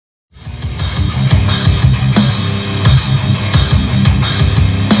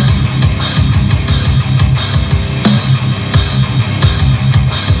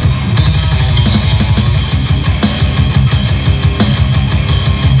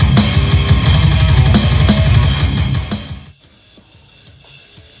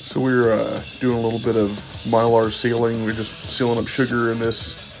little bit of Mylar sealing. We're just sealing up sugar in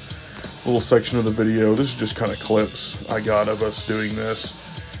this little section of the video. This is just kind of clips I got of us doing this.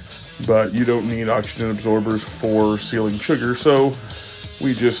 But you don't need oxygen absorbers for sealing sugar, so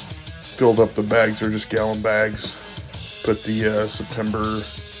we just filled up the bags. They're just gallon bags. Put the September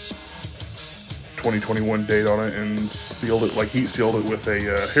 2021 date on it and sealed it, like heat sealed it with a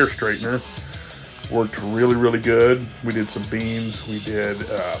hair straightener. Worked really, really good. We did some beans. We did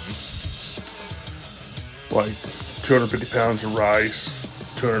like 250 pounds of rice,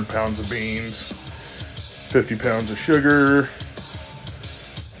 200 pounds of beans, 50 pounds of sugar.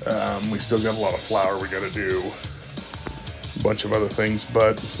 We still got a lot of flour we got to do, a bunch of other things,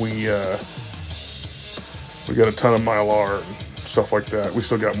 but we got a ton of Mylar and stuff like that. We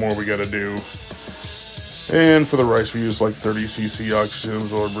still got more we got to do. And for the rice, we used like 30 cc oxygen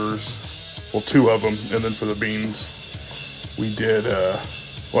absorbers, well, 2 of them. And then for the beans, we did,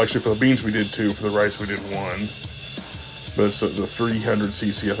 well, actually for the beans we did 2, for the rice we did 1. But it's the 300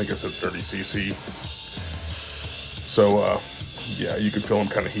 cc, I think I said 30 cc. So, yeah, you could feel them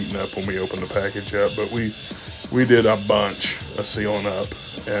kind of heating up when we opened the package up, but we did a bunch of sealing up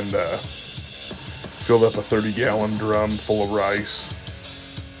and filled up a 30-gallon drum full of rice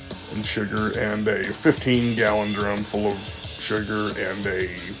and sugar, and a 15-gallon drum full of sugar, and a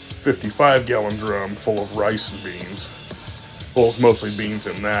 55-gallon drum full of rice and beans. Well, it's mostly beans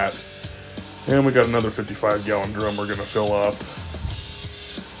in that. And we got another 55-gallon drum we're going to fill up.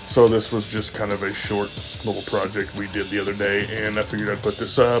 So this was just kind of a short little project we did the other day, and I figured I'd put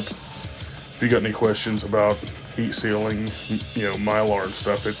this up. If you got any questions about heat sealing, you know, Mylar and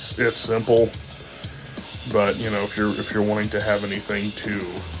stuff, it's simple. But, you know, if you're wanting to have anything to,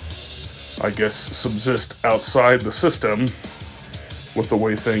 I guess, subsist outside the system with the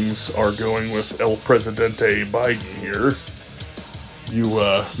way things are going with El Presidente Biden here, you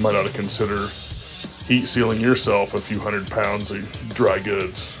might ought to consider heat sealing yourself a few hundred pounds of dry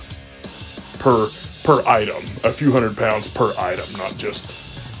goods per item. A few hundred pounds per item, not just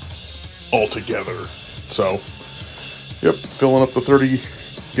all together. So, yep, filling up the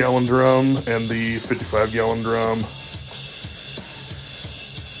 30-gallon drum and the 55-gallon drum.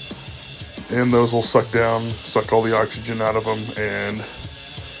 And those will suck all the oxygen out of them. And,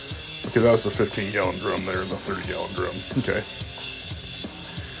 okay, that was the 15-gallon drum there and the 30-gallon drum. Okay.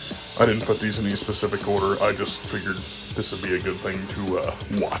 I didn't put these in any specific order. I just figured this would be a good thing to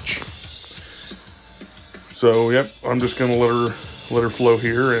watch. So, yep, I'm just going to let her flow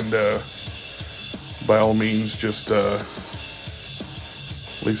here, and by all means, just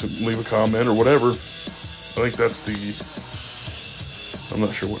leave a comment or whatever. I think that's the, I'm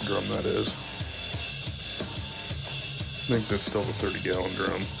not sure what drum that is. I think that's still the 30-gallon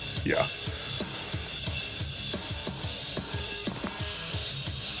drum. Yeah.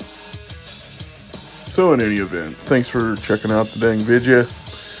 So in any event, thanks for checking out the dang video.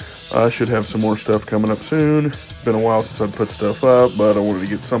 I should have some more stuff coming up soon. Been a while since I'd put stuff up, but I wanted to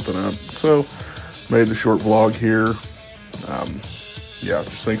get something up. So, made the short vlog here. Yeah,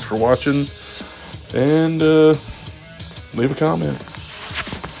 just thanks for watching. And leave a comment.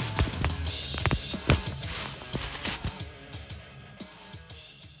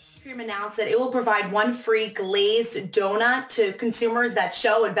 Announced that it will provide 1 free glazed donut to consumers that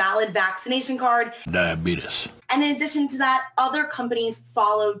show a valid vaccination card. Diabetes. And in addition to that, other companies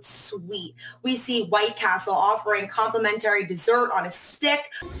followed suit. We see White Castle offering complimentary dessert on a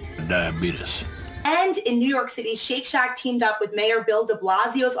stick. Diabetes. And in New York City, Shake Shack teamed up with Mayor Bill de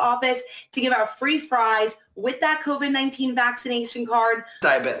Blasio's office to give out free fries with that COVID-19 vaccination card.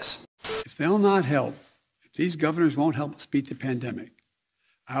 Diabetes. If they'll not help, if these governors won't help us beat the pandemic,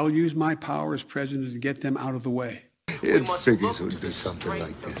 I'll use my power as president to get them out of the way. It figures it would be something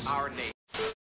like this.